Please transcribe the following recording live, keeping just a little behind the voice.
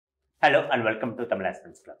Hello and welcome to Tamil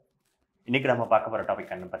Aspirants Club. இன்னைக்கு நம்ம பார்க்க போற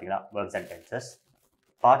டாபிக் என்னன்னு பார்த்தீங்கன்னா verbs and tenses.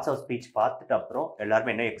 Parts of speech பார்த்துட்டு அப்புறம் எல்லாரும்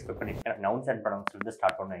என்ன எக்ஸ்பெக்ட் பண்ணிருக்கீங்க nouns and pronouns இருந்து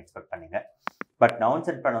ஸ்டார்ட் பண்ண எக்ஸ்பெக்ட் பண்ணீங்க. பட் nouns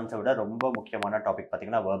and pronouns விட ரொம்ப முக்கியமான டாபிக்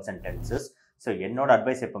பார்த்தீங்கன்னா verbs and tenses. ஸோ என்னோட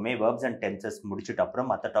அட்வைஸ் எப்பவுமே verbs and tenses முடிச்சுட்டு அப்புறம்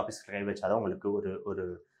மற்ற டாபிக்ஸ் கை வச்சாதான் உங்களுக்கு ஒரு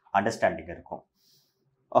அண்டர்ஸ்டாண்டிங் இருக்கும்.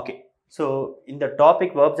 ஓகே, ஸோ இந்த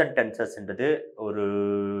டாபிக் verbs and tensesன்றது ஒரு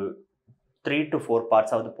 3 to 4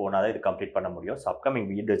 பார்ட்ஸாவது போனால் தான் இது கம்ப்ளீட் பண்ண முடியும். ஸோ அப்கமிங்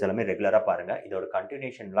வீடியோஸ் எல்லாமே ரெகுலராக பாருங்கள். இதோட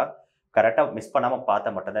கண்டினியூஷன்லாம் கரெக்டாக மிஸ் பண்ணாமல்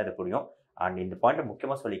பார்த்தா மட்டும் தான் இது புரியும். அண்ட் இந்த பாயிண்ட்டை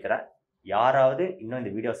முக்கியமாக சொல்லிக்கிறேன், யாராவது இன்னும்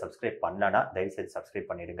இந்த வீடியோ சப்ஸ்கிரைப் பண்ணலன்னா தயவுசெய்து சப்ஸ்கிரைப்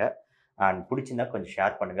பண்ணிடுங்க. அண்ட் பிடிச்சிருந்தா கொஞ்சம்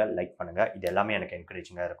ஷேர் பண்ணுங்கள், லைக் பண்ணுங்கள். இது எல்லாமே எனக்கு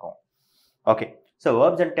என்கரேஜிங்காக இருக்கும். Okay, so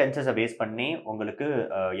verbs and tenses base பண்ணி உங்களுக்கு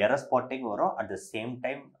எரர் ஸ்பாட்டிங் வரும். At the same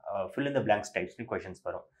time fill in the blanks டைப்ஸ்லையும் questions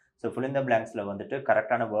வரும். ஸோ fill in the blanksல வந்துட்டு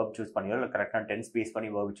கரெக்டான verb சூஸ் பண்ணியோ இல்லை கரெக்டான டென்ஸ் பேஸ் பண்ணி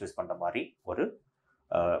verb சூஸ் பண்ணுற மாதிரி ஒரு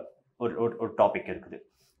டாபிக் இருக்குது.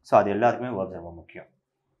 ஸோ அது எல்லாருக்குமே verbs ரொம்ப முக்கியம்.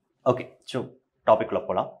 ஓகே, ஸோ டாபிக்ல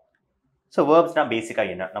போகலாம். ஸோ வேர்ப்ஸ்னா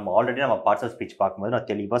பேசிக்காக என்ன, நம்ம ஆல்ரெடி நம்ம பார்ட்ஸ் ஆஃப் ஸ்பீச் பார்க்கும்போது நான்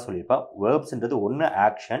தெளிவாக சொல்லியிருப்பேன். வேர்ப்ஸ்ன்றது ஒன்று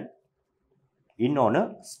ஆக்ஷன், இன்னொன்று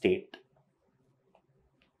ஸ்டேட்.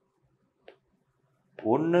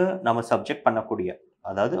 ஒன்று நம்ம சப்ஜெக்ட் பண்ணக்கூடிய,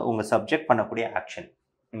 அதாவது உங்கள் சப்ஜெக்ட் பண்ணக்கூடிய ஆக்ஷன்,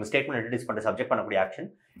 உங்கள் ஸ்டேட்மெண்ட் இன்ட்ரடியூஸ் பண்ணுற சப்ஜெக்ட் பண்ணக்கூடிய ஆக்ஷன்,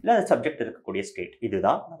 இல்லை அந்த சப்ஜெக்ட் இருக்கக்கூடிய ஸ்டேட்.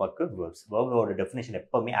 இதுதான் நமக்கு வேர்ப்ஸ். வேர்போட டெஃபினேஷன்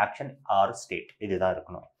எப்போவுமே ஆக்ஷன் ஆர் ஸ்டேட், இதுதான்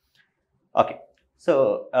இருக்கணும். ஓகே, ஸோ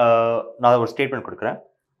நான் ஒரு ஸ்டேட்மெண்ட் கொடுக்குறேன்.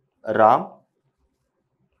 Ram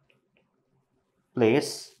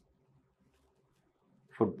place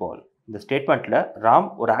football. இந்த ஸ்டேட்மெண்ட்டில் ராம்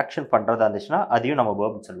ஒரு ஆக்ஷன் பண்ணுறதா இருந்துச்சுன்னா அதையும் நம்ம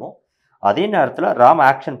வேர்ப்னு சொல்லுவோம். அதே நேரத்தில் ராம்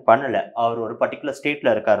ஆக்ஷன் பண்ணலை, அவர் ஒரு பர்டிகுலர்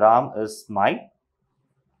ஸ்டேட்டில் இருக்கார். Ram is my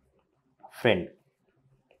friend.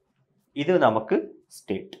 இது நமக்கு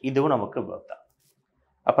ஸ்டேட், இதுவும் நமக்கு வேர்ப் தான்.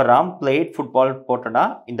 அப்போ ராம் பிளேட் ஃபுட்பால் போட்டோன்னா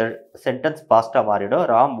இந்த சென்டென்ஸ் பாஸ்டாக மாறிடும்.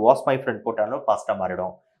 ராம் வாஸ் மை ஃப்ரெண்ட் போட்டாலும் பாஸ்டாக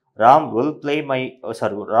மாறிடும். ராம் வில்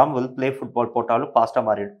பிளே ஃபுட்பால் போட்டாலும் பாஸ்டாக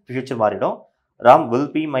மாறிடும், ஃபியூச்சர் மாறிடும். Ram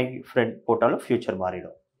will be my friend போட்டாலும் ஃபியூச்சர்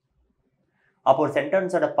மாறிடும். அப்போ ஒரு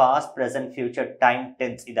சென்டென்ஸோட past, present, future, time,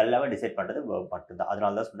 tense இதெல்லாமே டிசைட் பண்ணுறது வேர்ப் மட்டும்தான்.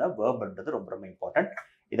 அதனால தான் சொன்னேன் வேர்ப்ன்றது ரொம்ப ரொம்ப இம்பார்ட்டன்ட்.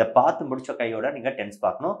 இதை பார்த்து முடிச்ச கையோட நீங்கள் டென்ஸ்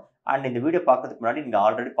பார்க்கணும். அண்ட் இந்த வீடியோ பார்க்கறதுக்கு முன்னாடி நீங்கள்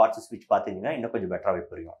ஆல்ரெடி பார்ட்ஸ் ஆஃப் ஸ்பீச் பார்த்துருந்தீங்கன்னா இன்னும் கொஞ்சம் பெட்டராகவே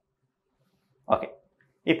புரியும். ஓகே,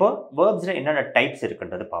 இப்போ வேர்ப்ஸில் என்னென்ன டைப்ஸ்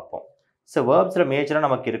இருக்குன்றது பார்ப்போம். ஸோ வேர்ப்ஸில் மேஜராக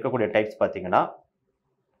நமக்கு இருக்கக்கூடிய டைப்ஸ் பார்த்தீங்கன்னா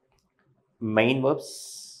main verbs,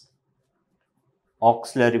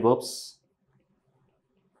 auxiliary verbs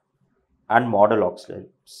and model auxiliary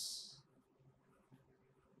verbs.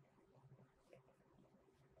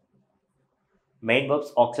 Main verbs,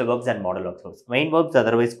 auxiliary verbs and modal auxiliary verbs. Main verbs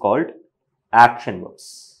otherwise called action verbs.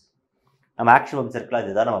 நம்ம action verbs இருக்குல்ல,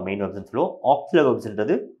 இதுதான் நம்ம main verbs சொல்லுவோம். auxiliary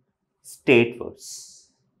verbsன்றது state verbs.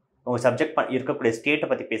 உங்க சப்ஜெக்ட் இருக்கக்கூடிய ஸ்டேட்டை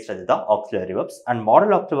பற்றி பேசுறது தான் auxiliary verbs. And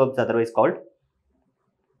modal auxiliary verbs otherwise called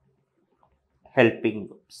helping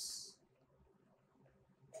verbs.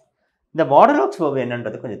 இந்த modal auxiliary verb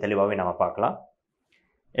என்னன்றது கொஞ்சம் தெளிவாகவே நம்ம பார்க்கலாம்.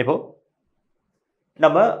 இப்போ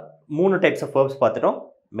நம்ம 3 டைப்ஸ் ஆஃப் verbs பார்த்துட்டோம்.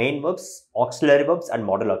 Main verbs, auxiliary verbs and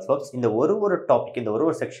model aux verbs. இந்த ஒரு டாபிக், இந்த ஒரு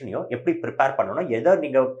செக்ஷனையும் எப்படி ப்ரிப்பேர் பண்ணணும், எதை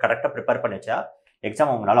நீங்கள் கரெக்டாக ப்ரிப்பேர் பண்ணி வச்சா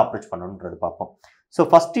எக்ஸாம் அவங்களால அப்ரோச் பண்ணணுன்றது பார்ப்போம். ஸோ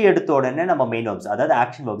ஃபஸ்ட்டு எடுத்த உடனே நம்ம மெயின் வேர்ப்ஸ், அதாவது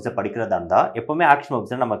ஆக்ஷன் வேர்ப்ஸை படிக்கிறதா இருந்தால் எப்போவுமே ஆக்ஷன்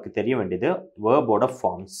வேர்ப்ஸில் நமக்கு தெரிய வேண்டியது வேர்போட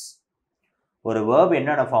ஃபார்ம்ஸ். ஒரு வேர்ப்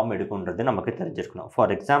என்னென்ன ஃபார்ம் எடுக்குன்றது நமக்கு தெரிஞ்சிருக்கணும்.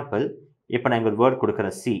 ஃபார் எக்ஸாம்பிள், இப்போ நான் இங்கே ஒரு வேர்ட்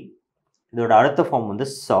கொடுக்குற சி, இதோட அடுத்த ஃபார்ம் வந்து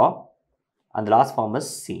சா, அந்த last form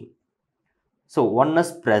is C. So one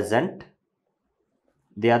is present,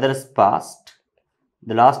 the other is past,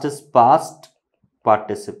 the last is past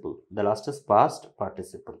participle.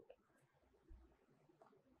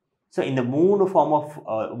 So இந்த 3 ஃபார்ம் ஆஃப்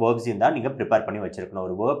வேர்ப்ஸையும் தான் நீங்கள் ப்ரிப்பேர் பண்ணி வச்சிருக்கணும்.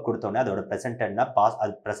 ஒரு வேர்ப் கொடுத்தோன்னே அதோட ப்ரெசென்ட் என்ன, பாஸ்ட்,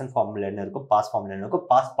 அது ப்ரெசென்ட் ஃபார்மில் என்ன இருக்கும், பாஸ்ட் ஃபார்மில் என்ன இருக்கும்,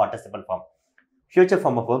 past participle form, future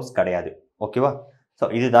form of verbs கிடையாது. ஓகேவா?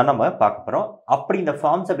 ஸோ இதுதான் நம்ம பார்க்க போகிறோம். அப்படி இந்த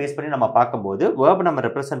ஃபார்ம்ஸை பேஸ் பண்ணி நம்ம பார்க்கும்போது வேர்ப் நம்ம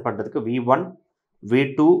ரெப்ரசென்ட் பண்ணுறதுக்கு V1,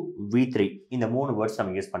 V2, V3 இந்த 3 வேர்ட்ஸ்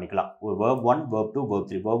நம்ம யூஸ் பண்ணிக்கலாம். verb 1, verb 2, verb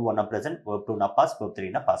 3. verb 1 present, verb 2 past, verb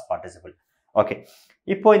 3 past participle. Okay,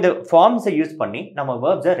 இப்போ இந்த ஃபார்ம்ஸை யூஸ் பண்ணி நம்ம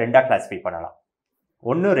வேர்ப்ஸை ரெண்டாக கிளாஸிஃபை பண்ணலாம்.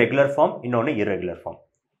 ஒன்று ரெகுலர் ஃபார்ம், இன்னொன்று இர்ரெகுலர் ஃபார்ம்.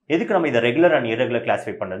 எதுக்கு நம்ம இதை ரெகுலர் அண்ட் இர்ரெகுலர்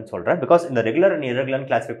கிளாஸிஃபை பண்ணுறதுன்னு சொல்கிறேன். பிகாஸ் இந்த ரெகுலர் அண்ட் இர்ரெகுலர்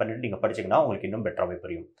கிளாஸிஃபை பண்ணிட்டு நீங்கள் படிச்சிங்கன்னா உங்களுக்கு இன்னும் பெட்டராகவே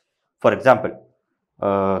புரியும். ஃபார் எக்ஸாம்பிள்,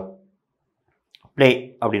 ப்ளே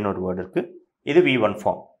அப்படின்னு ஒரு வேர்டு இருக்குது. இது V1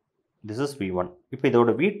 form, this is V1. இப்போ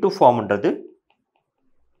இதோட V2 ஃபார்ம்ன்றது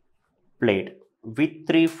played.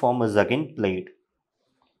 V3 form is again played.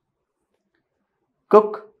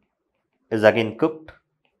 Cook is again cooked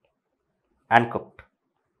and cooked.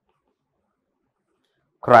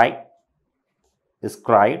 Cry is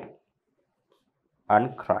cried and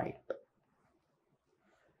cried.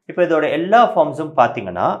 இப்போ இதோட எல்லா ஃபார்ம்ஸும்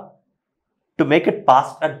பார்த்தீங்கன்னா To make it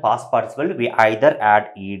past and past participle, we either add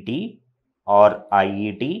ed or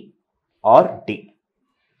ied or d.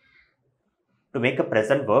 To make a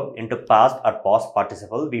present verb into past or past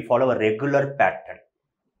participle, we follow a regular pattern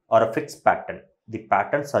or a fixed pattern. The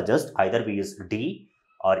pattern suggests either we use d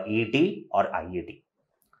or ed or ied.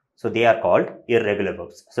 So they are called irregular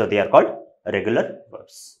verbs. So they are called regular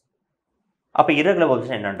verbs. அப்போ irregular verbs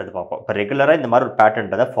என்னன்றது பார்ப்போம். இப்போ ரெகுலராக இந்த மாதிரி ஒரு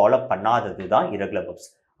பேட்டர்ன்றதை follow பண்ணாதது தான் irregular verbs.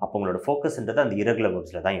 அப்போ உங்களோட ஃபோக்கஸ்ன்றது அந்த irregular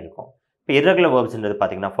verbsல தான் இருக்கும். இப்போ irregular verbsன்றது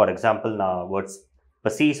பார்த்தீங்கன்னா ஃபார் எக்ஸாம்பிள் நான் வேர்ட்ஸ்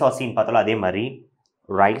இப்போ சீஸ் ஆர் சீன் பார்த்தாலும் அதே மாதிரி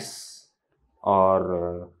rice R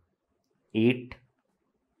eat,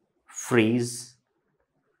 freeze,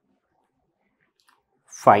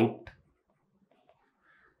 fight,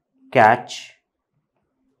 catch,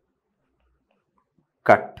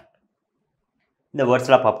 cut. இந்த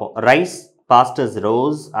வேர்ட்ஸ்லாம் பார்ப்போம். Rice past is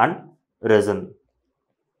rose and risen.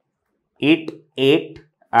 Eat, ate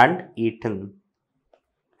and eaten.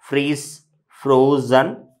 Freeze, frozen,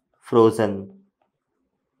 frozen.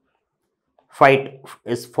 Fight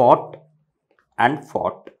is fought and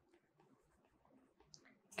fought.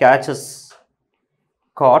 Catch is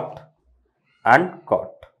caught and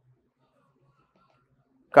caught.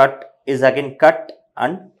 Cut is again cut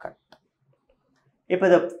and cut. இப்போ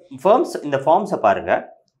இந்த ஃபார்ம்ஸை பாருங்க.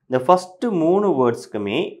 இந்த first 3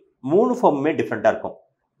 வேர்ட்ஸ்க்குமே 3 ஃபார்முமே டிஃப்ரெண்ட்டாக இருக்கும்.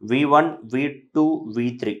 V1, V2,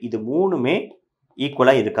 V3 இது 3மே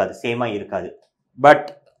ஈக்குவலாக இருக்காது, சேமாக இருக்காது. பட்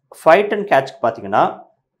ஃபைட் அண்ட் கேட்ச்க்கு பார்த்தீங்கன்னா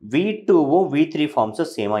V2வும் V3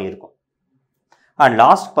 ஃபார்ம்ஸும் சேமாக இருக்கும். அண்ட்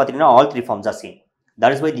லாஸ்ட் பார்த்தீங்கன்னா all 3 forms R same.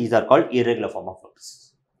 That is why these are called irregular form of words.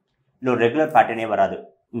 இன்னும் ரெகுலர் பேட்டர்னே வராது.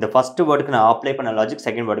 இந்த ஃபஸ்ட்டு வேர்டுக்கு நான் அப்ளை பண்ண லாஜிக்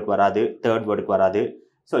செகண்ட் வேர்டுக்கு வராது, தேர்ட் வேர்டுக்கு வராது.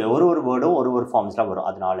 ஸோ ஒரு வேர்டும் ஒரு ஃபார்ம்ஸ்லாம் வரும்.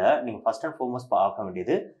 அதனால நீங்கள் ஃபஸ்ட் அண்ட் ஃபார்மோஸ்ட் பார்க்க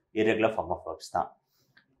வேண்டியது irregular ஃபார்ம் ஆஃப் வேர்ப்ஸ் தான்.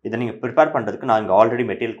 இதை நீங்கள் ப்ரிப்பேர் பண்ணுறதுக்கு நான் இங்கே ஆல்ரெடி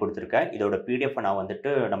மெட்டீரியல் கொடுத்துருக்கேன். இதோட பிடிஎஃப் நான் வந்துட்டு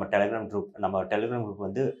நம்ம டெலிகிராம் குரூப்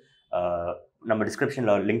வந்து நம்ம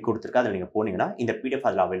டிஸ்கிரிப்ஷனில் லிங்க் கொடுத்துருக்கேன். அதில் நீங்கள் போனீங்கன்னா இந்த பிடிஎஃப்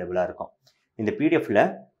அதில் அவைலபிளாக இருக்கும். இந்த பிடிஎஃப்பில்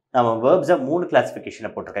நம்ம வேர்ப்ஸை 3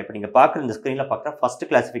 கிளாஸிஃபிகேஷனில் போட்டிருக்கேன். இப்போ நீங்கள் பார்க்குற இந்த ஸ்க்ரீனில் பார்க்குற first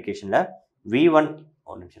கிளாஸிஃபிகேஷனில் V1,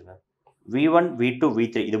 V1, V2,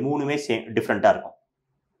 V3 இது 3மே டிஃப்ரெண்ட்டாக இருக்கும்.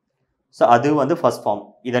 ஸோ அது வந்து ஃபர்ஸ்ட் ஃபார்ம்.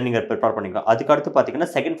 இதை நீங்கள் ப்ரிப்பேர் பண்ணிக்கலாம். அதுக்கடுத்து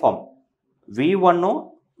பார்த்தீங்கன்னா செகண்ட் ஃபார்ம் V1,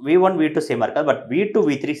 V2 சேமாக இருக்காது. பட் V2,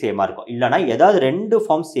 V3 சேமாக இருக்கும். இல்லைனா ஏதாவது 2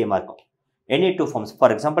 ஃபார்ம்ஸ் சேமாக இருக்கும். Any 2 forms.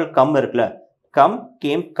 For example come இருக்குல்ல, கம்,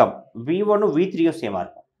 கேம், கம். V1ம் V3யும் சேமாக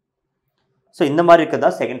இருக்கும். ஸோ இந்த மாதிரி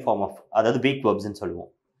இருக்கிறதா செகண்ட் ஃபார்ம் ஆஃப், அதாவது வீக் வேர்ப்ஸ்ன்னு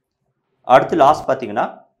சொல்லுவோம். அடுத்து லாஸ்ட் பார்த்தீங்கன்னா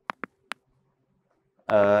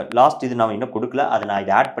லாஸ்ட் இது நான் இன்னும் கொடுக்கல, அதை நான்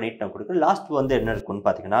இதை ஆட் பண்ணிட்டு நான் கொடுக்குறேன். லாஸ்ட் வந்து என்ன இருக்குன்னு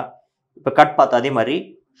பார்த்தீங்கன்னா இப்போ கட் பார்த்தா அதே மாதிரி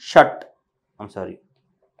ஷட்,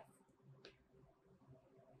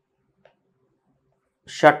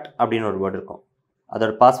 ஷட் அப்படின்னு ஒரு வேர்டு இருக்கும்.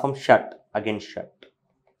 அதோட pass form shut, again shut.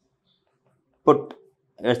 Put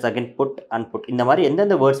it's again put and put. இந்த மாதிரி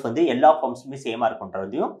எந்தெந்த வேர்ட்ஸ் வந்து எல்லா ஃபார்ம்ஸுமே சேமாக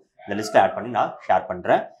இருக்குன்றதையும் இந்த லிஸ்ட்டில் ஆட் பண்ணி நான் ஷேர்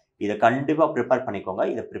பண்ணுறேன். இதை கண்டிப்பாக ப்ரிப்பேர் பண்ணிக்கோங்க.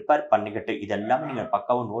 இதை ப்ரிப்பேர் பண்ணிக்கிட்டு இதெல்லாமே நீங்கள்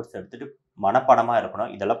பக்காவும் நோட்ஸ் எடுத்துகிட்டு மனப்பாடமாக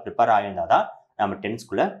இருக்கணும். இதெல்லாம் ப்ரிப்பேர் ஆகியிருந்தால் தான் நம்ம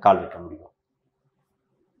 10th கால் வைக்க முடியும்.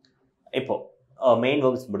 இப்போது மெயின்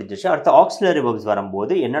வேர்ப்ஸ் முடிஞ்சிச்சு. அடுத்து ஆக்ஸிலரி வேர்ப்ஸ்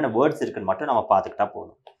வரும்போது என்னென்ன வேர்ட்ஸ் இருக்குன்னு மட்டும் நம்ம பார்த்துக்கிட்டா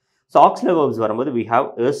போதும். ஸோ ஆக்ஸிலரி வேர்ப்ஸ் வரும்போது we have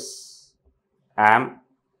is, am,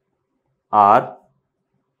 are,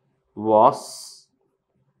 was,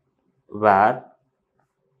 were,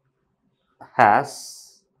 has,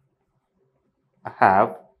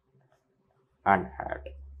 have and had.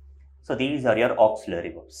 So these are your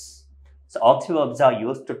auxiliary verbs. So auxiliary verbs are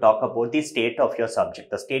used to talk about the state of your subject.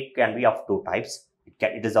 The state can be of 2 types.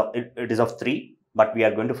 It is of 3, but we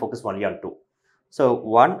are going to focus only on 2. So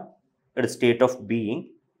one is state of being,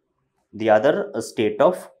 the other is state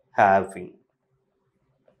of having.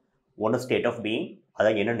 One is state of being,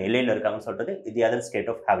 அதாவது என்ன நிலையில் இருக்காங்கன்னு சொல்றது. the other state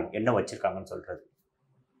of having, என்ன வச்சிருக்காங்கன்னு சொல்றது.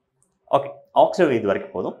 Okay, auxiliary இது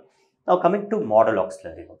வரைக்கும் போதும். Now coming to model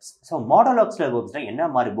auxiliary verbs. So model auxiliary verbs என்ன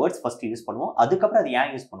மாதிரி வேர்ட்ஸ் ஃபர்ஸ்ட் யூஸ் பண்ணுவோம், அதுக்கப்புறம் அது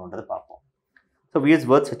ஏன் யூஸ் பண்ணுவோன்றது பார்ப்போம். So we use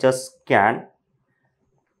words such as can,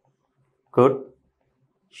 could,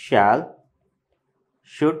 shall,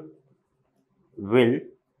 should, will,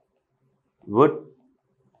 would,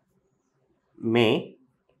 may,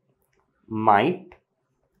 might,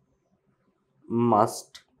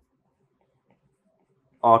 must,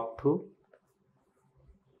 ought to,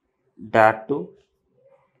 dare to,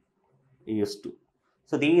 used to.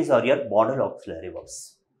 So these are your model auxiliary verbs.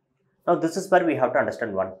 Now this is where we have to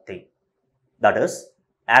understand one thing. That is,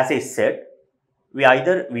 as I said, we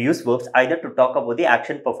use verbs either to talk about the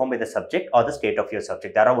action performed by the subject or the state of your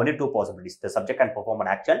subject. There are only 2 possibilities. The subject can perform an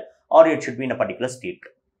action or it should be in a particular state.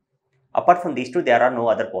 Apart from these 2, there are no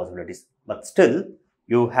other possibilities. But still,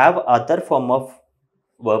 you have other form of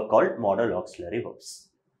verb called model auxiliary verbs.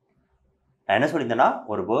 நான் என்ன சொல்லியிருந்தேன்னா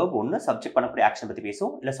ஒரு verb ஒன்று subject பண்ணக்கூடிய action பற்றி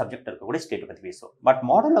பேசும், இல்லை subject இருக்கக்கூடிய state பற்றி பேசும். பட்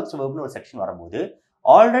மாடல் ஆஃப் வேர்ப்னு ஒரு செக்ஷன் வரும்போது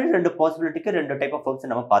ஆல்ரெடி 2 பாசிபிலிட்டிக்கு 2 டைப் ஆஃப் வேர்ப்ஸ்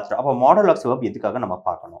நம்ம பார்த்துட்டோம். அப்போ மாடல் ஆஃப் வேர்ப் எதுக்காக நம்ம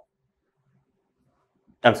பார்க்கணும்?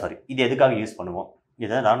 இது எதுக்காக யூஸ் பண்ணுவோம்?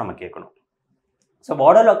 இதை தான் நம்ம கேட்கணும். ஸோ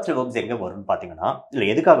மாடல் ஆஃப் வேர்ப்ஸ் எங்கே வரும்னு பார்த்தீங்கன்னா, இல்லை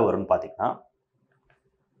எதுக்காக வரும்னு பார்த்தீங்கன்னா,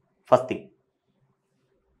 ஃபர்ஸ்ட் திங்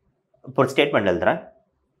இப்போ ஒரு ஸ்டேட்மெண்ட் எழுதுறேன்.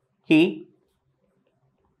 He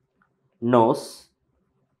knows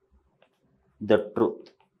the truth.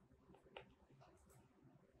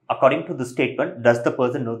 According to the statement, does the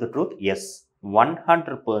person know the truth? Yes,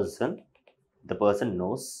 100% the person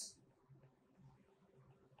knows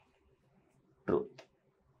truth.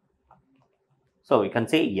 So we can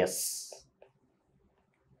say yes.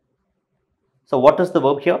 So what is the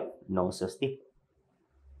verb here? Knows is the.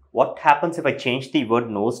 What happens if I change the word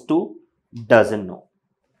knows to doesn't know?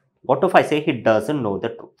 What if I say he doesn't know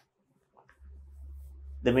the truth?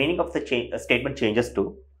 The meaning of the statement changes to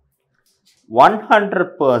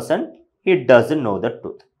 100% he doesn't know the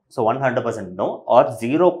truth. So 100% no or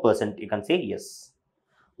 0% you can say yes.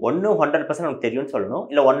 100% நமக்கு தெரியும்னு சொல்லணும்,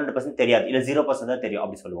 இல்லை 100% தெரியாது, இல்லை 0% தான் தெரியும்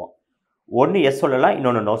அப்படி சொல்லுவோம். ஒன்று எஸ் சொல்லலாம்,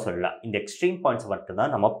 இன்னொன்று நோ சொல்லலாம். இந்த எக்ஸ்ட்ரீம் பாயிண்ட்ஸ் மட்டும்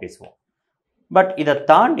தான் நம்ம பேசுவோம். பட் இதை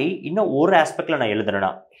தாண்டி இன்னும் ஒரு ஆஸ்பெக்டில் நான்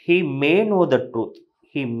எழுதுறேன்னா he may know the truth,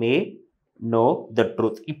 he may know the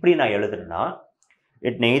truth இப்படி நான் எழுதுறேன்னா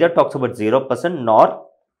it neither talks about 0% nor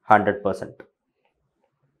 100%.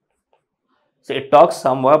 So it talks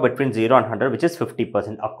somewhere between 0 and 100, which is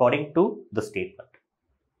 50% according to the statement.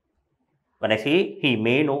 When I say he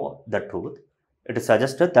may know the truth, it is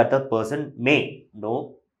suggested that the person may know,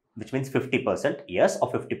 which means 50% yes or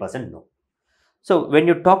 50% no. So when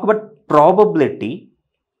you talk about probability,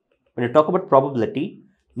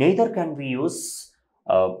 neither can we use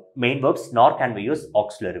main verbs nor can we use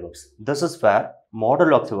auxiliary verbs. This is where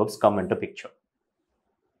modal auxiliary verbs come into picture.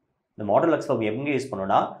 இந்த model of verb எங்கே use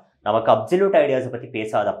பண்ணோம்னா, நமக்கு absolute ஐடியாஸை பற்றி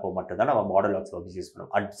பேசாதப்போ மட்டும்தான் நம்ம model of verbs use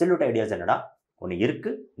பண்ணுவோம். Absolute ideas என்னன்னா, ஒன்று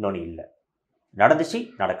இருக்குது இன்னொன்று இல்லை, நடந்துச்சு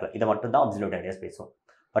நடக்கல, இதை மட்டும்தான் அப்சல்யூட் ஐடியாஸ் பேசுவோம்.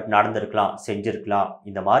 பட் நடந்திருக்கலாம், செஞ்சிருக்கலாம்,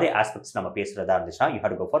 இந்த மாதிரி ஆஸ்பெக்ட்ஸ் நம்ம பேசுகிறதா இருந்துச்சுன்னா you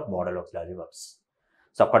have to go for model auxiliary verbs.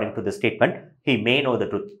 So according to the statement he may no the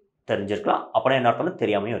truth, தெரிஞ்சிருக்கலாம், அப்புறம் என்ன அர்த்தம்னு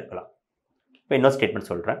தெரியாமையும் இருக்கலாம். இப்போ இன்னொரு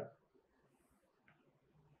ஸ்டேட்மெண்ட் சொல்கிறேன்.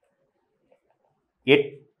 It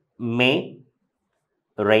may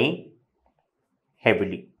rain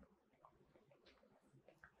heavily.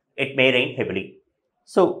 It may rain heavily.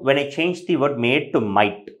 So when I change the word may to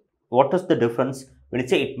might, what is the difference? When you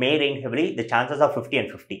say it may rain heavily, the chances are 50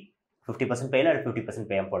 and 50. 50% payla and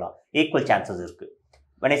 50% payam pola. Equal chances irukku.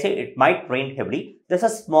 When I say it might rain heavily, there's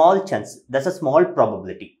a small chance, there's a small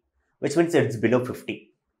probability, which means it's below 50.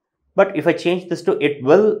 But if I change this to it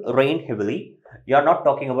will rain heavily, you are not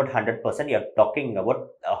talking about 100%, you are talking about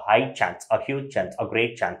a high chance, a huge chance, a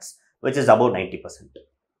great chance, which is above 90%.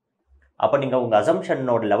 அப்போ நீங்கள் உங்கள்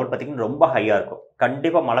அசம்ஷனோட level பார்த்தீங்கன்னா ரொம்ப ஹையாக இருக்கும்.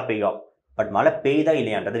 கண்டிப்பாக மழை பெய்யும், பட் மழை பெய்யுதா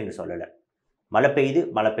இல்லையான்றதை நீங்கள் சொல்லலை. மழை பெய்யுது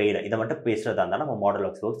மழை பெய்யல இதை மட்டும் பேசுகிறதா இருந்தால் நம்ம மாடல்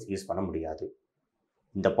ஆஃப் வேர்ப்ஸ் யூஸ் பண்ண முடியாது.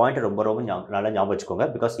 இந்த பாயிண்ட் ரொம்ப ரொம்ப நல்லா ஞாபகம் வச்சுக்கோங்க.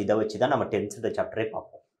 பிகாஸ் இதை வச்சு தான் நம்ம 10th சாப்டரே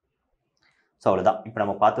பார்ப்போம். ஸோ அவ்வளோதான். இப்போ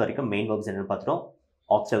நம்ம பார்த்த வரைக்கும் மெயின் வேர்ப்ஸ் என்னென்னு பார்த்துறோம்,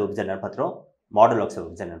 ஆக்ஸிலரி வேர்ப்ஸ் என்னென்னு பார்த்துறோம், மாடல் ஆக்ஸிலரி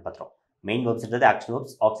வேர்ப்ஸ் என்னென்னு பார்த்துறோம். Main வேர்ப்ஸ்ன்றது action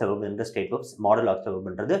verbs, auxiliary வேர்ப்ன்றது state verbs, model auxiliary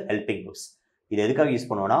வேர்ப்ன்றது helping verbs. இது எதுக்காக யூஸ்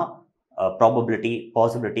பண்ணுவோம்னா probability,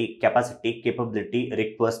 possibility, capacity, capability,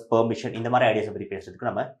 request, permission இந்த மாதிரி ஐடியாஸை பற்றி பேசுறதுக்கு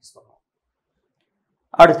நம்ம யூஸ் பண்ணுவோம்.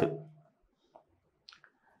 அடுத்து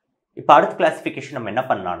இப்போ அடுத்த கிளாசிஃபிகேஷன் நம்ம என்ன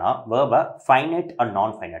பண்ணலாம்னா வேர்பை ஃபைனைட் அண்ட்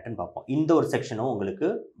நான் ஃபைனைட்னு பார்ப்போம். இந்த ஒரு செக்ஷனும் உங்களுக்கு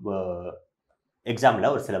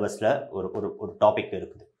எக்ஸாமில் ஒரு சிலபஸில் ஒரு டாபிக்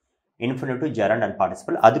இருக்குது, இன்ஃபினிட்டிவ், ஜெரண்ட் அண்ட்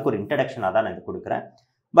பார்ட்டிசிபிள். அதுக்கு ஒரு இன்ட்ரடக்ஷனாக தான் நான் இது கொடுக்குறேன்.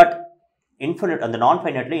 பட் இன்ஃபினிட் அந்த நான்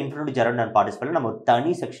ஃபைனைட்ல இன்ஃபினிட்டிவ், ஜெரண்ட் அண்ட் பார்ட்டிசிபிள் நம்ம ஒரு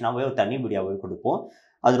தனி செக்ஷனாகவே ஒரு தனி வீடியோவே கொடுப்போம்.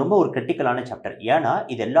 அது ரொம்ப ஒரு கிரிட்டிக்கலான சாப்டர். ஏன்னா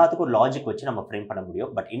இது எல்லாத்துக்கும் ஒரு லாஜிக் வச்சு நம்ம ஃப்ரேம் பண்ண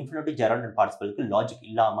முடியும். But infinitive, gerund and பார்ட்டிசிபிளுக்கு logic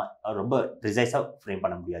இல்லாமல் ரொம்ப ப்ரிசைஸாக ஃப்ரேம்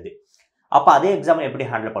பண்ண முடியாது. அப்போ அதே எக்ஸாமை எப்படி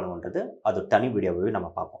ஹேண்டில் பண்ணுவோன்றது அது ஒரு தனி வீடியோவே நம்ம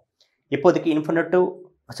பார்ப்போம். இப்போதைக்கு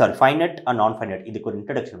ஃபைனைட் அண்ட் நான் ஃபைனைட் இதுக்கு ஒரு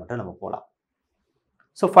இன்ட்ரடக்ஷன் மட்டும் நம்ம போகலாம்.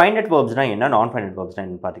 ஸோ ஃபைனைட் வேர்ப்ஸ்னா என்ன, நான் ஃபைனைட் வேர்ப்ஸ்னா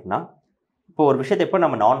என்னன்னு பார்த்தீங்கன்னா, இப்போ ஒரு விஷயத்தை எப்போ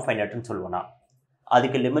நம்ம நான் ஃபைனைட்னு சொல்லுவோம்னா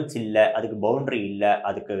அதுக்கு லிமிட்ஸ் இல்லை, அதுக்கு பவுண்டரி இல்லை,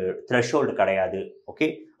 அதுக்கு த்ரெஷ்ஹோல்டு கிடையாது, ஓகே,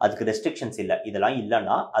 அதுக்கு ரெஸ்ட்ரிக்ஷன்ஸ் இல்லை, இதெல்லாம்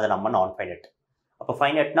இல்லைன்னா அதை நம்ம நான் ஃபைனைட். அப்போ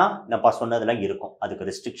ஃபைனைட்னா நம்ம சொன்னதெல்லாம் இருக்கும், அதுக்கு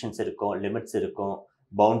ரெஸ்ட்ரிக்ஷன்ஸ் இருக்கும், லிமிட்ஸ் இருக்கும்,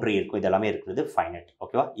 பவுண்டரி இருக்கும், இதெல்லாமே இருக்கிறது ஃபைனைட்.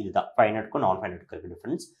 ஓகேவா, இதுதான் ஃபைனைட்க்கும் நான் ஃபைனைட்க்கு இருக்க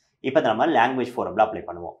டிஃப்ரென்ஸ். இப்போ நம்ம லாங்குவேஜ் ஃபோரமில் அப்ளை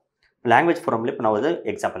பண்ணுவோம். லாங்குவேஜ் ஃபோரமில் இப்போ நான் ஒரு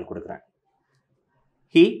எக்ஸாம்பிள் கொடுக்குறேன்.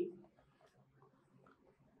 He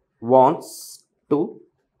wants to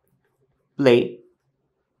play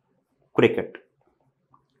cricket.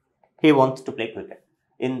 He wants to play cricket.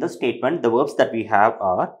 In the statement, the verbs that we have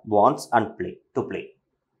are wants and play, to play.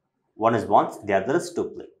 One is wants, the other is to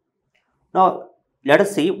play. Now, let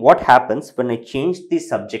us see what happens when I change the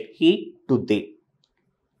subject he to they.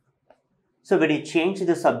 So, when you change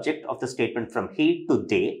the subject of the statement from he to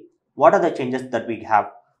they, what are the changes that we have?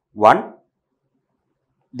 One,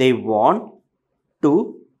 they want to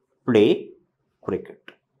play cricket.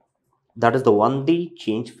 That is the only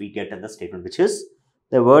change we get in the statement, which is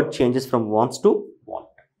the word changes from wants to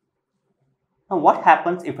want. Now, what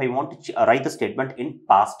happens if I want to write the statement in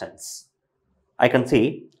past tense? I can say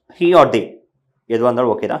he or they.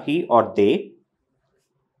 Okay, he or they,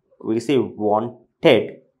 we say wanted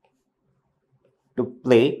to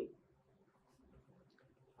play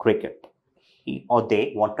cricket. He or they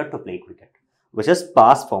wanted to play cricket, which is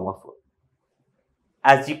past form of verb.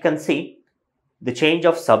 As you can see, the change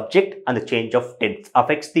of subject and the change of tense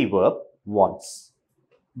affects the verb wants.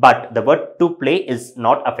 But the word to play is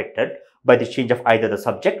not affected by the change of either the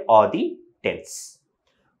subject or the tense.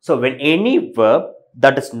 So, when any verb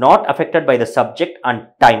that is not affected by the subject and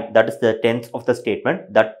time, that is the tense of the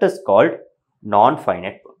statement, that is called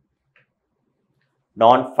non-finite verb.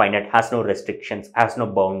 Non-finite has no restrictions, has no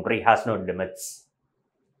boundary, has no limits.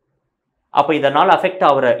 அப்போ இதனால் affect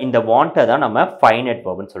ஆகிற இந்த want தான் நம்ம finite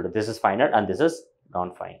verb ன்னு சொல்றோம். This is finite and this is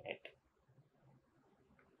non-finite.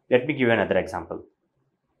 Let me give you another example.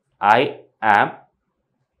 I am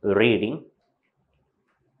reading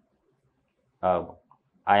a book.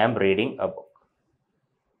 I am reading a book.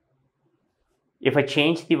 If I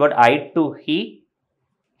change the word I to he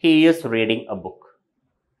is reading a book.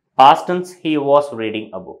 Past tense, he was reading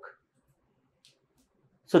a book.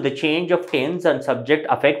 So, the change of tense and subject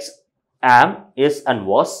affects am, is and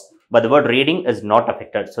was, but the word reading is not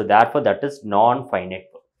affected. So, therefore, that is non-finite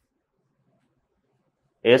verb.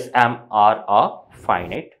 Is, am, are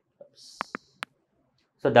finite verbs.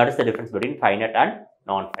 So, that is the difference between finite and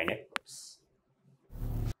non-finite verbs.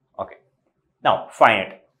 Okay. Now,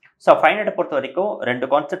 finite. So ஃபைனைட்டை பொறுத்த வரைக்கும் ரெண்டு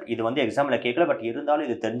concept இது வந்து எக்ஸாமில் கேட்கல, but இருந்தாலும்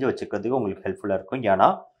இது தெரிஞ்சு வச்சுக்கிறதுக்கு உங்களுக்கு ஹெல்ப்ஃபுல்லாக இருக்கும். ஏன்னா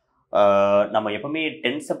நம்ம எப்பவுமே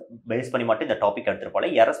டென்ஸை பேஸ் பண்ணி மட்டும் இந்த டாபிக் எடுத்துகிட்டு போகல,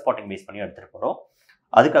 எரர் ஸ்பாட்டிங் பேஸ் பண்ணி எடுத்துகிட்டு போகிறோம்.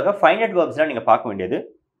 அதுக்காக ஃபைனைட் வேர்ப்ஸ்லாம் நீங்கள் பார்க்க வேண்டியது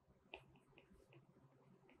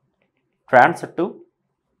transitive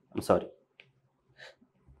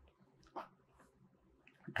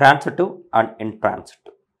and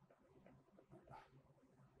intransitive.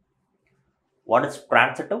 One is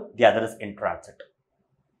transitive, the other is intransitive.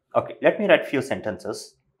 Okay, let me write few sentences.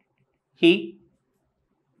 He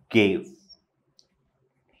gave,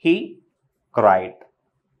 he cried,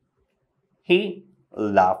 he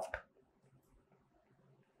laughed,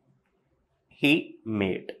 he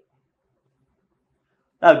made.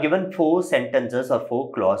 Now, given 4 sentences or 4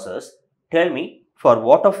 clauses, tell me for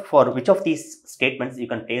which of these statements you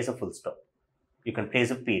can place a full stop. You can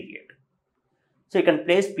place a period. So, you can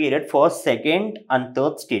place period for second and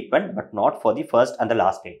third statement, but not for the first and the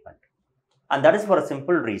last statement. And that is for a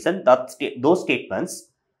simple reason that those statements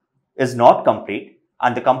is not complete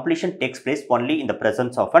and the completion takes place only in the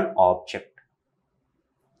presence of an object.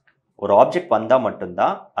 Or object vanda mattunda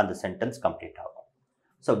and the sentence complete agum.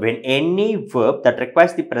 So, when any verb that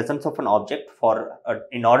requires the presence of an object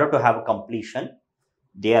in order to have a completion,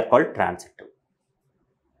 they are called transitive.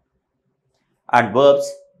 And verbs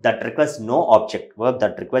that requires no object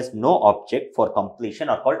for completion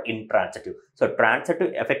are called intransitive. So, transitive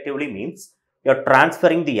effectively means you are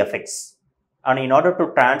transferring the effects, and in order to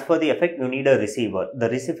transfer the effect, you need a receiver. The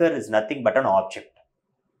receiver is nothing but an object.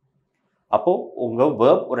 அப்போ உங்க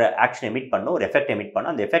verb ஒரு action emit பண்ணும், ஒரு effect emit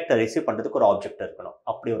பண்ணும், அந்த எஃபெக்டை receive பண்றதுக்கு ஒரு object இருக்கணும்.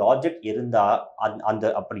 அப்படி ஒரு ஆப்ஜெக்ட் இருந்தா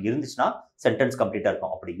அப்படி இருந்துச்சுன்னா சென்டென்ஸ் கம்ப்ளீட்டா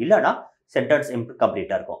இருக்கும். அப்படி இல்லைன்னா சென்டென்ஸ்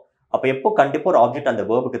இன்கம்ப்ளீட்டா இருக்கும். அப்போ எப்போ கண்டிப்பா ஒரு ஆப்ஜெக்ட் அந்த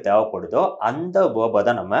வேர்புக்கு தேவைப்படுதோ அந்த வேர்பை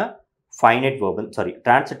தான் நம்ம ஃபைனைட் வேர்புன்னு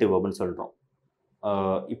டிரான்சிட்டிவ் வேர்புன்னு சொல்றோம்.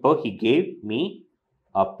 இப்போ he gave me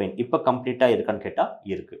a pen. இப்போ கம்ப்ளீட்டா இருக்கான்னு கேட்டா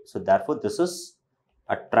இருக்கு. So therefore this is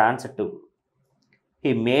a transitive.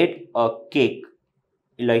 He made a cake.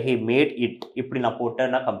 இல்ல he made it. இப்படி நான்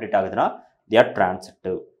போட்டேன்னா கம்ப்ளீட் ஆகுதுன்னா they are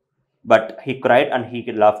transitive. But he cried and he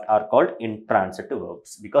laughed are called intransitive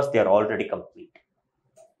verbs because they are already complete.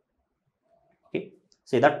 Okay.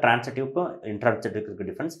 So that transitive intransitive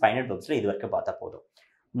difference finite verbs la idu varaikkum paatha podum.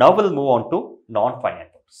 Now we'll move on to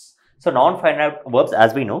non-finite verbs. So non-finite verbs,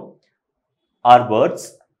 as we know, are words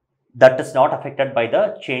that is not affected by the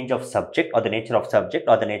change of subject or the nature of subject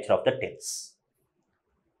or the nature of the tense.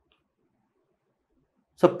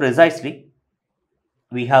 So precisely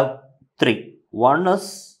we have 3. One is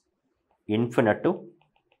infinitive,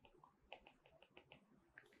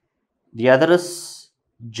 the other is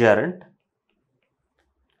gerund,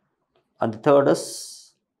 and the third is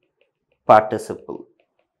participle.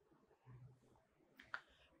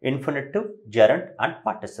 Infinitive, gerund and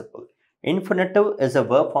participle. Infinitive is a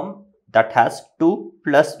verb form that has 2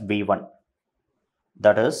 plus V1.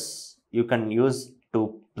 That is, you can use to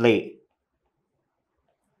play,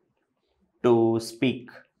 to speak,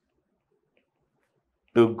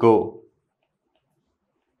 to go,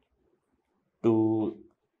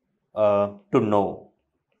 to know.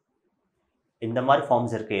 இந்த மாதிரி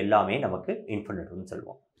forms இருக்க எல்லாமே நமக்கு இன்ஃபினிட்டிவ்னு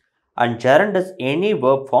சொல்லுவோம். And gerund is any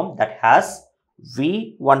verb form that has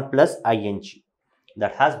V1 plus ing.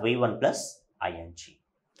 That has V1 plus ing.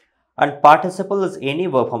 And participle is any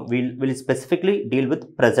verb form. We'll specifically deal with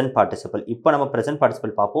present participle. இப்போ நம்ம present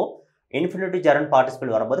participle பார்ப்போம். Infinitive, gerund,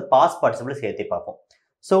 participle வரும்போது past participle சேர்த்து பார்ப்போம்.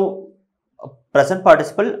 So present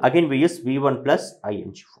participle, again we use V1 plus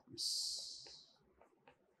ing forms.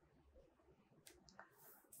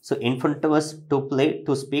 So infinitive is to play,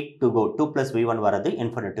 to speak, to go. 2 plus V1 வரது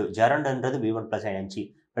infinitive. Gerund என்றது V1 plus ing.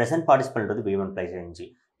 Present participle என்றது V1 plus ing.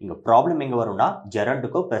 இங்க problem எங்க வரும்னா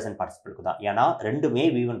gerundக்கும் present participle தான். ஏன்னா ரெண்டுமே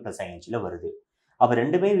V1 plus ingல வருது. அப்ப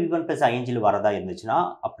ரெண்டுமே V1 plus ingல வரதா இருந்துச்சுன்னா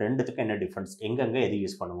அப்ப ரெண்டுத்துக்கு என்ன டிஃபரன்ஸ், எங்கெங்க எது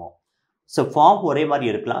யூஸ் பண்ணுவோம்? ஸோ ஃபார்ம் ஒரே மாதிரி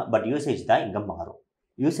இருக்கலாம், பட் யூசேஜ் தான் இங்க மாறும்.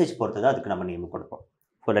 யூசேஜ் பொறுத்து தான் அதுக்கு நம்ம நேம் கொடுப்போம்.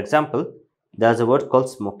 For example, there is a word called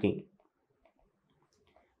smoking.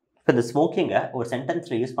 இப்போ இந்த ஸ்மோக்கிங்கை ஒரு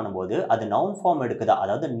சென்டென்ஸில் யூஸ் பண்ணும்போது அது நவுன் ஃபார்ம் எடுக்குதா,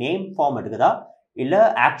 அதாவது நேம் ஃபார்ம் எடுக்குதா, இல்லை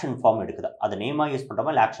ஆக்ஷன் ஃபார்ம் எடுக்குதா? அது நேமாக யூஸ்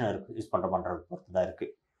பண்ணுறோமா இல்லை ஆக்ஷன் யூஸ் பண்ணுறோமான்றது பொறுத்து தான்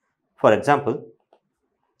இருக்குது. For example,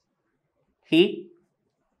 he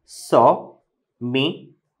saw me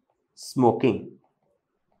smoking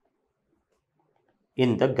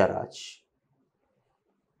in the garage.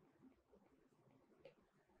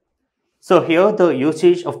 So here the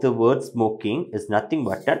usage of the word smoking is nothing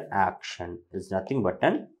but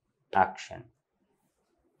an action.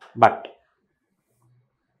 But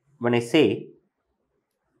when I say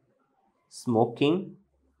smoking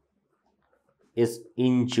is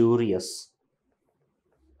injurious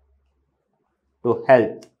to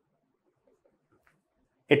health,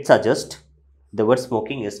 it suggests the word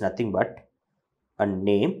smoking is nothing but a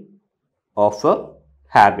name of a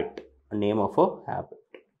habit.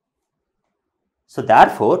 So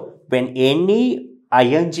therefore, when any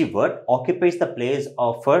ing word occupies the place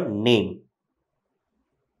of a name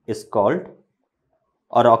is called,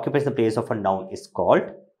 or occupies the place of a noun is called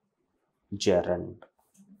gerund.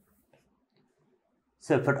 So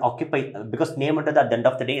if it occupies, because name at the end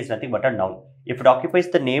of the day is nothing but a noun. If it occupies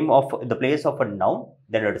the name of the place of a noun,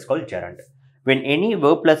 then it is called gerund. When any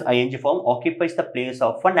verb plus ing form occupies the place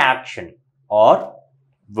of an action or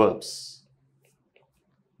verbs,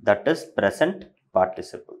 that is present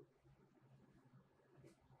participle.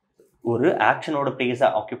 ஒரு ஆக்ஷனோட பிளேஸை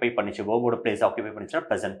occupy பண்ணிச்சு, வேர்போட பிளேஸை occupy பண்ணிச்சுன்னா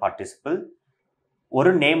present participle.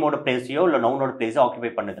 ஒரு நேமோட பிளேஸையோ இல்லை நவுனோட பிளேஸோ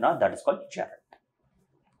occupy பண்ணுதுன்னா that is called gerund.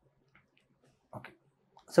 Okay,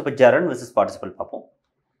 so இப்போ gerund versus participle பார்ப்போம்.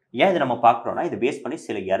 ஏன் இதை நம்ம பார்க்குறோன்னா இதை பேஸ் பண்ணி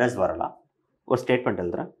சில எரர்ஸ் வரலாம். ஒரு ஸ்டேட்மெண்ட்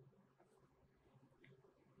எழுதுறேன்.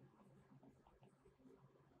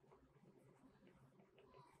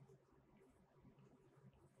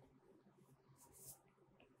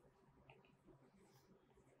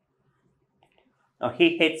 Now he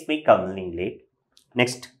hates me coming late.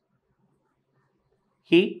 Next,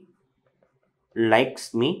 he likes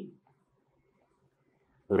me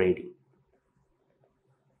reading.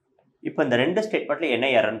 இப்போ இந்த ரெண்டு ஸ்டேட்மெண்ட்ல என்ன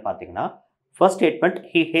எரர்னு பார்த்தீங்கன்னா, first statement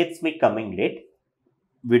he hates me coming late.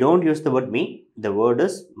 We don't use the word me, the word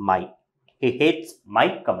is my. He hates my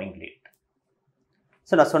coming late.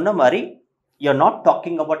 So நான் சொன்ன மாதிரி, you're not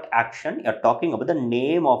talking about action, you're talking about the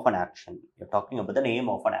name of an action.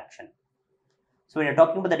 So when you're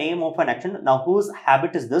talking about the name of an action, now whose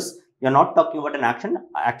habit is this? You're not talking about an action.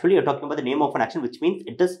 Actually, you're talking about the name of an action, which means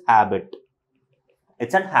it is habit.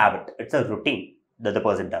 It's a habit. It's a routine that the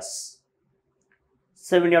person does.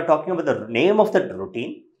 So when you're talking about the name of that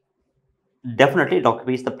routine, definitely it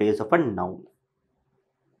occupies the place of a noun,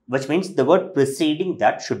 which means the word preceding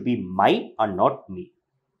that should be my and not me.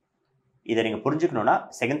 இதை நீங்கள் புரிஞ்சுக்கணும்னா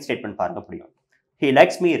second statement பாருங்க புரியும். He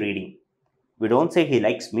likes me reading. We don't say he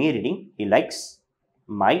likes me reading. He likes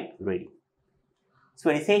my reading. So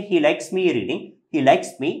when you say he likes me reading, he likes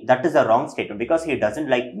me, that is a wrong statement because he doesn't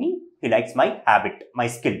like me. He likes my habit, my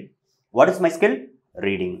skill. What is my skill?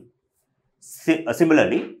 Reading.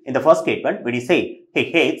 Similarly, in the first statement, when you say he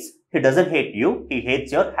hates, he doesn't hate you. He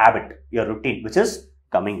hates your habit, your routine, which is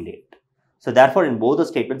coming late. So therefore, in both the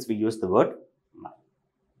statements, we use the word my.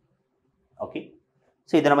 Okay.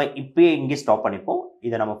 So இதை நம்ம இப்போயே இங்கே stop பண்ணிப்போம்.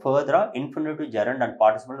 இதை நம்ம ஃபர்தராக infinitive, gerund and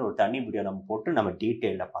participle ஒரு தனி வீடியோ நம்ம போட்டு நம்ம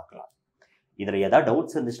டீட்டெயிலில் பார்க்கலாம். இதில் ஏதாவது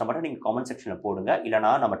டவுட்ஸ் இருந்துச்சுன்னா மட்டும் நீங்கள் காமெண்ட் செக்ஷனில் போடுங்க,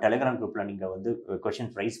 இல்லைனா நம்ம டெலிகிராம் குரூப்பில் நீங்கள் வந்து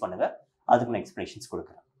கொஷின்ஸ் ரைஸ் பண்ணுங்கள், அதுக்கு நான் எக்ஸ்ப்ளனேஷன்ஸ்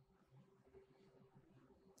கொடுக்குறேன்.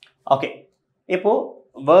 ஓகே, இப்போ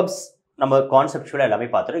verbs நம்ம கான்செப்சுவலாக எல்லாமே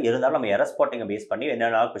பார்த்துட்டு இருந்தாலும் நம்ம எரர் ஸ்பாட்டிங்கை பேஸ் பண்ணி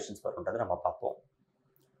என்னென்ன கொஸ்டின்ஸ் வரும்ன்றதை நம்ம பார்ப்போம்.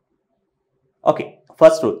 Okay,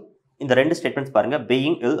 first rule. இந்த ரெண்டு ஸ்டேட்மெண்ட்ஸ் பாருங்க.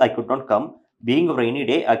 Being will I could not come, being a rainy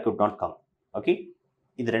day I could not come. Okay,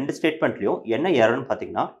 இது ரெண்டு ஸ்டேட்மெண்ட்லையும் என்ன எரர்னு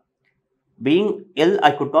பார்த்தீங்கன்னா, being will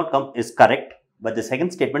I could not come is correct, but the second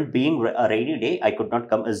statement being a rainy day I could not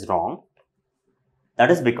come is wrong. That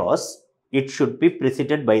is because it should be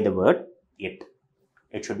preceded by the word it.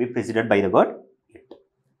 It should be preceded by the word it.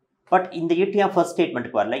 But in the it ஏன் first statement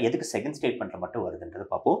வரல, எதுக்கு second statementல மட்டும் வருதுன்றது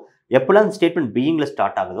பார்ப்போம். எப்பலாம் அந்த statement beingல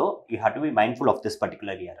start ஆகுதோ you have to be mindful of this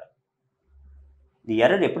particular error. The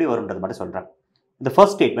error எப்படி வரும்ன்றது மட்டும் சொல்றேன். The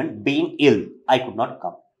first statement being ill I could not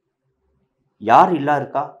come. யார் இல்லா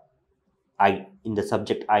இருக்கா? I. இந்த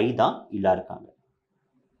சப்ஜெக்ட் I தான் இல்லா இருக்காங்க.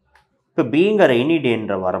 இப்போ பீயிங் அ ரெய்னி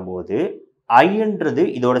டேன்ற வரும்போது ஐன்றது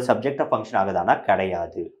இதோட சப்ஜெக்டாக ஃபங்க்ஷன் ஆகுதானா?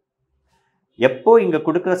 கிடையாது. எப்போ இங்கே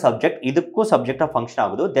கொடுக்குற சப்ஜெக்ட் இதுக்கும் சப்ஜெக்டாக ஃபங்க்ஷன்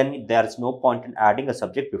ஆகுதோ தென் there is no point in adding a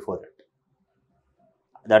subject before it.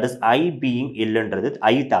 That is I being இல்லைன்றது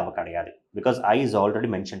ஐ தேவை கிடையாது. Because I is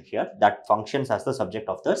already mention hear that functions as the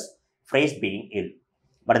subject of this phrase being ill.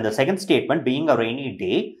 But in the second statement being a rainy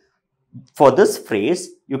day, for this phrase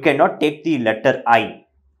you cannot take the letter I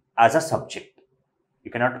as a subject.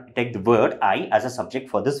 You cannot take the word I as a subject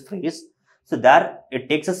for this phrase. So there it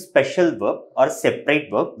takes a special verb or a separate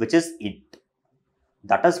verb which is it.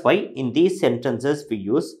 That is why in these sentences we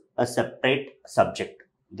use a separate subject.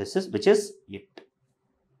 This is which is it.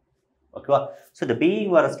 Okay. So the being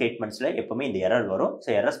வர statements ல எப்பவுமே இந்த error வரும். So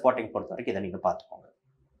error spotting பொறுத்த வரைக்கும் இதை நீங்க பார்த்துக்கோங்க.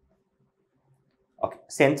 Okay.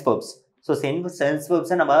 Sense verbs. So sense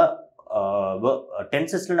verbs நம்ம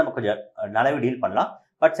டென்சஸ்ல நம்ம கொஞ்சம் நல்லாவே டீல் பண்ணலாம்.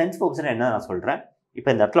 பட் சென்ஸ் verbs என்ன நான் சொல்றேன். இப்போ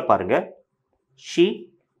இந்த இடத்துல பாருங்க. She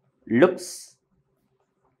looks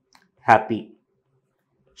happy.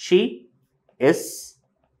 She is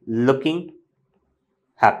looking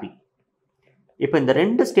happy. இப்போ இந்த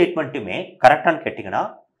ரெண்டு ஸ்டேட்மெண்ட்டுமே கரெக்டானு கேட்டிங்கன்னா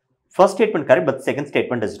first statement correct but second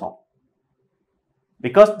statement is wrong.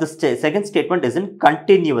 Because the second statement is in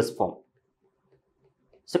continuous form.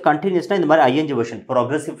 So கண்டினியூஸ்னா இந்த மாதிரி ஐஎன்ஜி வெர்ஷன்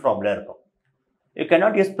ப்ரோக்ரெசிவ் ஃபார்ம்ல இருக்கும். You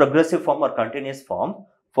cannot use progressive form R continuous form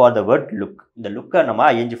for the word look. இந்த லுக்கை நம்ம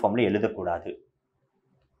ING ஃபார்ம்ல எழுதக்கூடாது.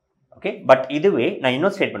 Okay, but இதுவே நான்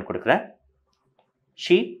இன்னொரு ஸ்டேட்மெண்ட் கொடுக்குறேன்.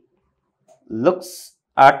 She looks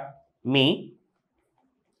at me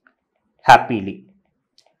happily.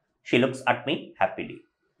 She looks at me happily.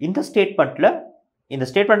 இந்த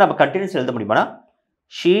ஸ்டேட்மெண்ட் நம்ம கண்டினியூஸ் எழுத முடியுமானா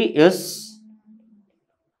she is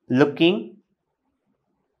looking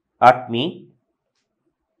at me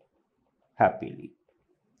happily.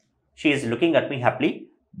 She is looking at me happily.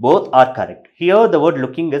 Both are correct. Here the word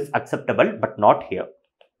looking is acceptable but not here.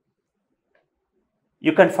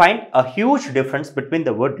 You can find a huge difference between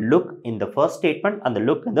the word look in the first statement and the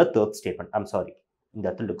look in the third statement. I'm sorry. In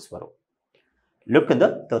the looks varum. Look in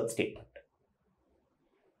the third statement.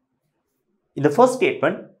 In the first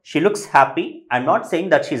statement, she looks happy. I'm not saying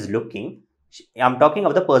that she is looking. I'm talking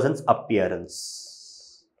about the person's appearance.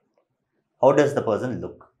 How does the person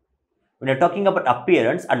look? When you're talking about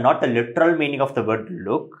appearance and not the literal meaning of the word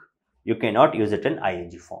look, you cannot use it in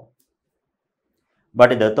ing form. But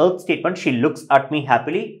in the third statement, she looks at me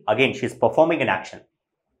happily. Again, she is performing an action.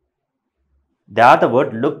 There the word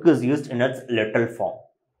look is used in its literal form.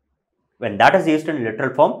 When that is used in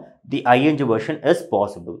literal form, the ing version is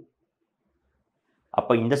possible.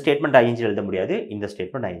 அப்போ இந்த statement ING எழுத முடியாது, இந்த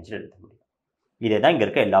statement ING எழுத முடியும். இதே தான் இங்கே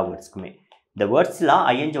இருக்க எல்லா வேர்ட்ஸ்க்குமே. இந்த வேர்ட்ஸ்லாம்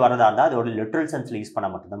ஐஎன்ஜி வரதா இருந்தால் அதோட லிட்ரல் சென்ஸில் யூஸ்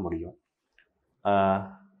பண்ணால் மட்டும்தான் முடியும்.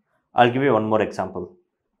 I'll give you one more example.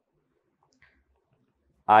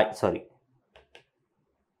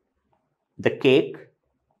 The cake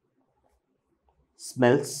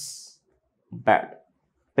smells bad.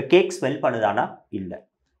 The cake smell பண்ணுதானா இல்லை.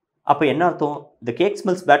 அப்போ என்ன அர்த்தம்? The cake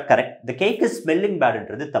smells bad, correct. The cake is smelling bad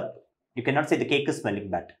என்றது தப்பு. You cannot say the cake is smelling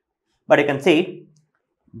bad. But I can say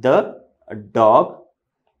the dog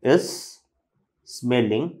is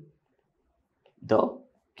smelling the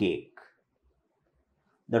cake.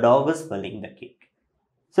 The dog is smelling the cake.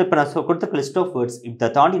 So இப்போ நான் கொடுத்த list of words இதை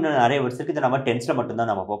தாண்டி இன்னும் நிறைய words இருக்குது. இதை நம்ம டென்ஸில் மட்டும்தான்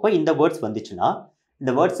நம்ம பார்ப்போம். இந்த வேர்ட்ஸ் வந்துச்சுன்னா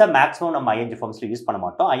இந்த வேர்ட்ஸை மேக்ஸிமம் நம்ம ஐஎன்ஜி ஃபார்ம்ஸில் யூஸ் பண்ண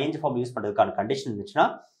மாட்டோம். ஐஎன்ஜி ஃபார்ம் யூஸ் பண்ணுறதுக்கான கண்டிஷன் இருந்துச்சுன்னா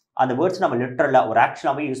அந்த வேர்ட்ஸ் நம்ம லிட்டரலாக ஒரு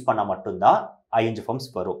ஆக்ஷனாகவே யூஸ் பண்ணால் மட்டும்தான் ஐஎன்ஜி ஃபார்ம்ஸ்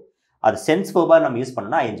வரும். அது சென்ஸ் வேர்பாக நம்ம யூஸ்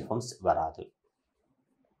பண்ணோம்னா ஐஎன்ஜி ஃபார்ம்ஸ் வராது.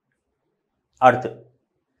 அடுத்து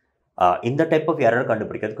இந்த டைப் ஆஃப் எரர்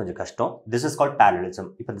கண்டுபிடிக்கிறது கொஞ்சம் கஷ்டம். This is called parallelism.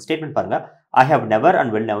 இப்போ இந்த ஸ்டேட்மெண்ட் பாருங்க. I have never and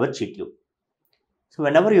will never cheat you. So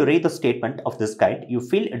whenever you read the statement of this kind, you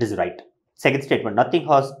feel it is right. Second statement,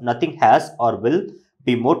 nothing has or will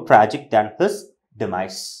be more tragic than his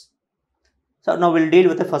demise. So now we'll deal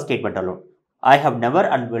with the first statement alone. I have never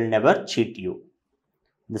and will never cheat you.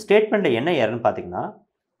 இந்த statement என்ன ஏறுன்னு பார்த்தீங்கன்னா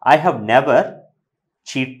I have never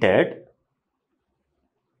cheated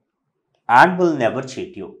and will never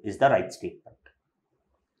cheat you is the right statement.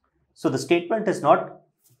 So the statement is not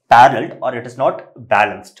paralleled or it is not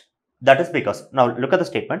balanced. That is because, now look at the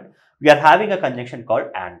statement, we are having a conjunction called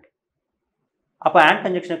and. அப்போ and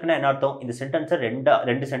conjunctionக்கு என்ன அர்த்தம்? இந்த சென்டென்ஸை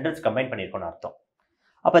ரெண்டு sentence combine பண்ணியிருக்கோம்னு அர்த்தம்.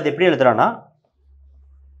 அப்போ அது எப்படி எழுதுறான்னா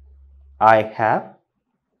I have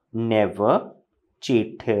never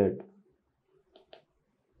cheated.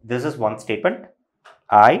 This is one statement.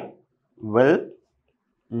 I will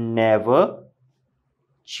never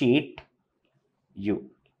cheat you.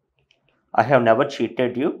 I have never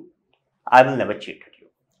cheated you. I will never cheated you.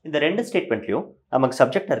 இந்த ரெண்டு ஸ்டேட்மெண்ட்லையும் நமக்கு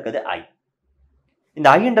சப்ஜெக்ட் இருக்குது I. இந்த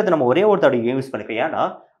ஐன்றது நம்ம ஒரே ஒரு தடவை யூஸ் பண்ணிக்கலாம். ஏன்னா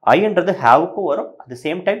ஐன்றது ஹாவுக்கும் வரும், at the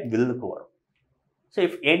same time willக்கு வரும். So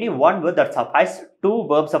if any one word that suffices two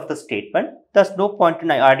verbs of the statement, there's no point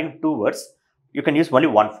in adding two words. You can use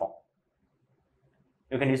only one form.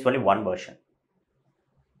 You can use only one version.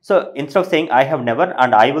 So instead of saying I have never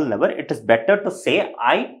and I will never, it is better to say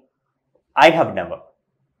I have never.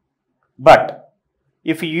 But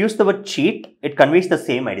if you use the word cheat, it conveys the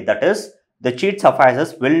same idea. That is, the cheat suffices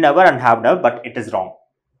will never and have never, but it is wrong.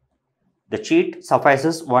 The cheat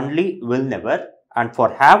suffices only will never, and for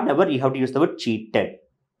have never, you have to use the word cheated.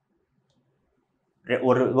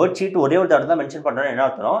 ஒரு word cheat ஒரே ஒரு தடவை தான் mention பண்ணுறோம். என்ன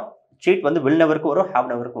அர்த்தம்? cheat வந்து will neverக்கு வரும், have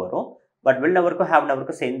neverக்கு வரும். பட் will neverக்கும் have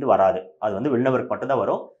neverக்கும் சேர்ந்து வராது. அது வந்து will neverக்கு மட்டும் தான்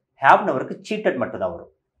வரும். have neverக்கு cheated மட்டும் தான்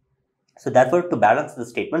வரும். So therefore, to balance the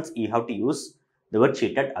statements, you have to use the word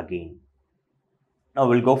cheated again. Now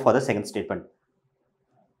we'll go for the second statement.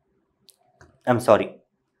 I'm sorry.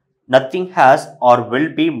 Nothing has or will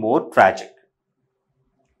be more tragic.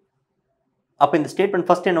 அப்போ இந்த statement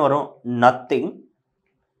first என்ன வரும்? Nothing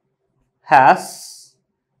has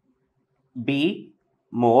be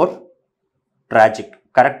more tragic.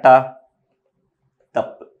 கரெக்டா?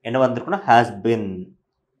 தப்பு. என்ன வந்திருக்குன்னா has been.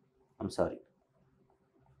 I'm sorry.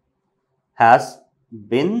 Has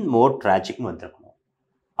been more tragic வந்திருக்கணும்.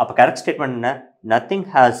 அப்போ கரெக்ட் ஸ்டேட்மெண்ட் என்ன? Nothing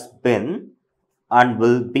has been and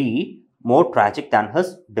will be more tragic than his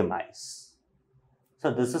demise. So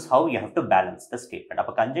this is how you have to balance the statement.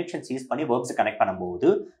 அப்போ conjunctions use பண்ணி verbs connect பண்ணும்போது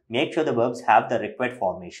make sure the verbs have the required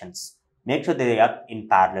formations. Make sure they are in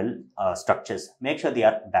parallel structures. Make sure they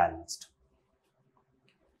are balanced.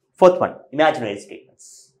 Fourth one, imaginary statements.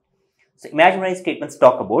 So imaginary statements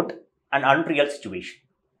talk about an unreal situation.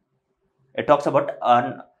 It talks about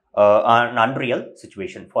an unreal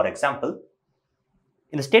situation. For example,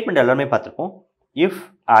 in the statement எல்லாமே பார்த்திருப்போம். If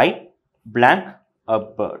I blank a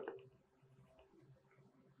bird.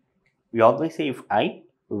 We always say if I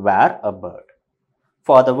were a bird.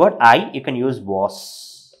 For the word I, you can use was.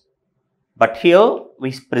 But here, we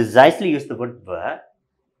precisely use the word were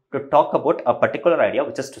to talk about a particular idea,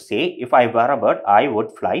 which is to say, if I were a bird, I would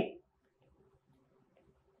fly,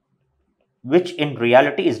 which in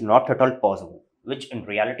reality is not at all possible. Which in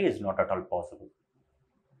reality is not at all possible.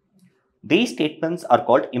 These statements are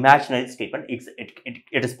called imaginary statement.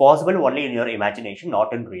 It is possible only in your imagination,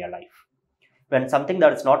 not in real life. When something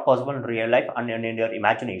that is not possible in real life and in your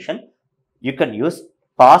imagination, you can use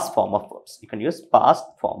past form of verbs. You can use past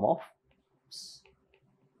form of verbs.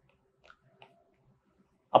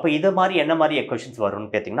 அப்போ இது மாதிரி என்ன மாதிரி equations வரும்னு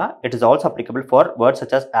பார்த்தீங்கன்னா, it is also applicable for words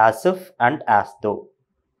such as if and as though.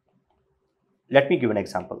 Let me give an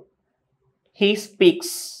example. He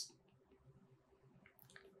speaks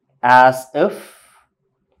as if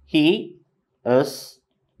he is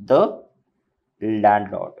the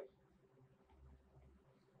landlord.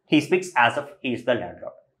 He speaks as if he is the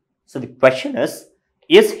landlord. So the question is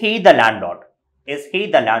he the landlord? Is he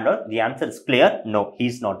the landlord? The answer is clear. No, he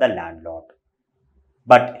is not the landlord.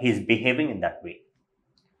 But he is behaving in that way.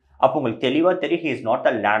 அப்போ உங்களுக்கு தெளிவாக தெரியும், he is not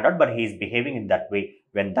the landlord, but he is behaving in that way.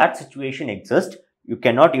 When that situation exists, you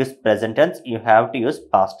cannot use present tense, you have to use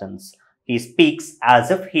past tense. He speaks as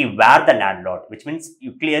if he were the landlord, which means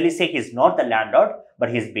you clearly say he is not the landlord, but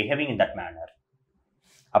he is behaving in that manner.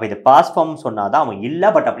 அப்போ இது past form சொன்னாதான் அவன் இல்லை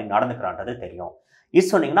but அப்படி நடந்துக்கிறான்றது தெரியும். இது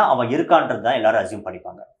சொன்னீங்கன்னா அவன் இருக்கான்றது தான் எல்லாரும் அசியூம்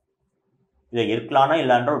பண்ணிப்பாங்க. இதை இருக்கலானா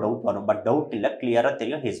இல்லைன்ற ஒரு டவுட் வரும், பட் டவுட் இல்லை, கிளியராக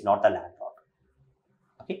தெரியும் he is not the landlord.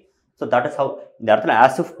 Okay, so that is how. இந்த இடத்துல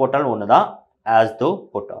as if போட்டாலும் ஒன்று தான், as though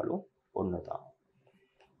போட்டாலும் ஒன்று தான்.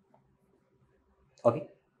 Okay,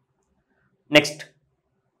 next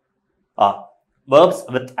verbs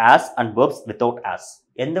with as and verbs without as.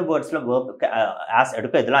 எந்த வேர்ட்ஸில் வேர்புக்கு as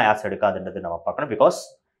எடுக்க, இதெல்லாம் as எடுக்காதுன்றது நம்ம பார்க்கணும். Because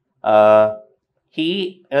he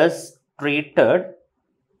is treated,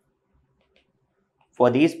 for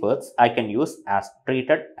these words I can use as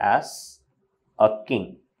treated as a king.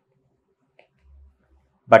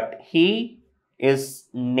 but he is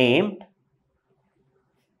named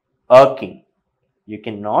a king. You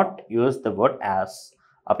cannot use the word as.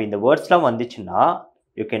 அப்ப இந்த வேர்ட்ஸ்லாம் வந்துச்சுன்னா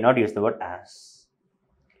you cannot use the word as.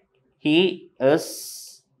 He is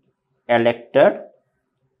elected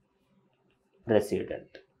president.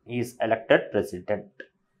 He is elected president.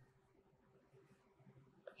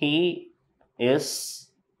 He is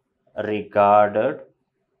regarded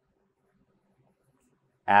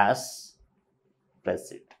as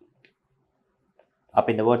president. அப்ப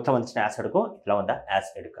இந்த words வந்துச்சுன்னா as எடுக்கும், இதெல்லாம் வந்தா as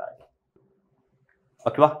எடுக்காது.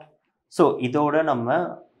 ஓகேவா? ஸோ இதோட நம்ம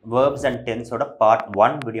verbs and tenseோட பார்ட்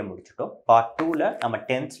 1 வீடியோ முடிச்சுட்டோம். பார்ட் 2ல நம்ம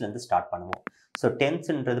டென்ஸ்லேருந்து ஸ்டார்ட் பண்ணுவோம். ஸோ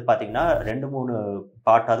டென்ஸ்ன்றது பார்த்தீங்கன்னா 2-3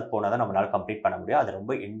 பார்ட்டாவது போனால் தான் நம்மளால் கம்ப்ளீட் பண்ண முடியும். அது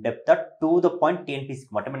ரொம்ப இன்டெப்த்தாக டு த பாயிண்ட்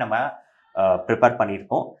டிஎன்பிஎஸ்சிக்கு மட்டுமே நம்ம ப்ரிப்பேர்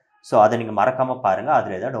பண்ணியிருக்கோம். ஸோ அதை நீங்கள் மறக்காமல் பாருங்கள்.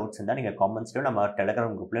 அதில் ஏதாவது டவுட்ஸ் இருந்தால் நீங்கள் காமெண்ட்ஸ்லையும் நம்ம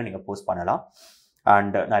டெலிகிராம் குரூப்லையும் நீங்கள் போஸ்ட் பண்ணலாம்.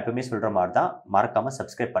 அண்ட் நான் எப்பவுமே சொல்கிற மாதிரி தான், மறக்காமல்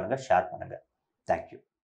சப்ஸ்கிரைப் பண்ணுங்கள், ஷேர் பண்ணுங்கள். தேங்க்யூ.